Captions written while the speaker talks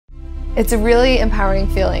It's a really empowering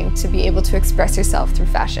feeling to be able to express yourself through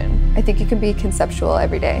fashion. I think you can be conceptual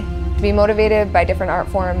every day, to be motivated by different art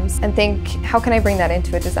forms and think, how can I bring that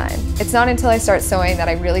into a design? It's not until I start sewing that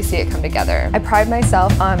I really see it come together. I pride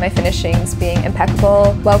myself on my finishings being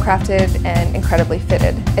impeccable, well-crafted, and incredibly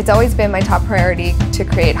fitted. It's always been my top priority to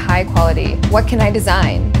create high quality. What can I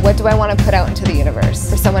design? What do I want to put out into the universe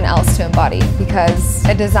for someone else to embody? Because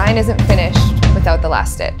a design isn't finished without the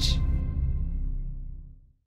last stitch.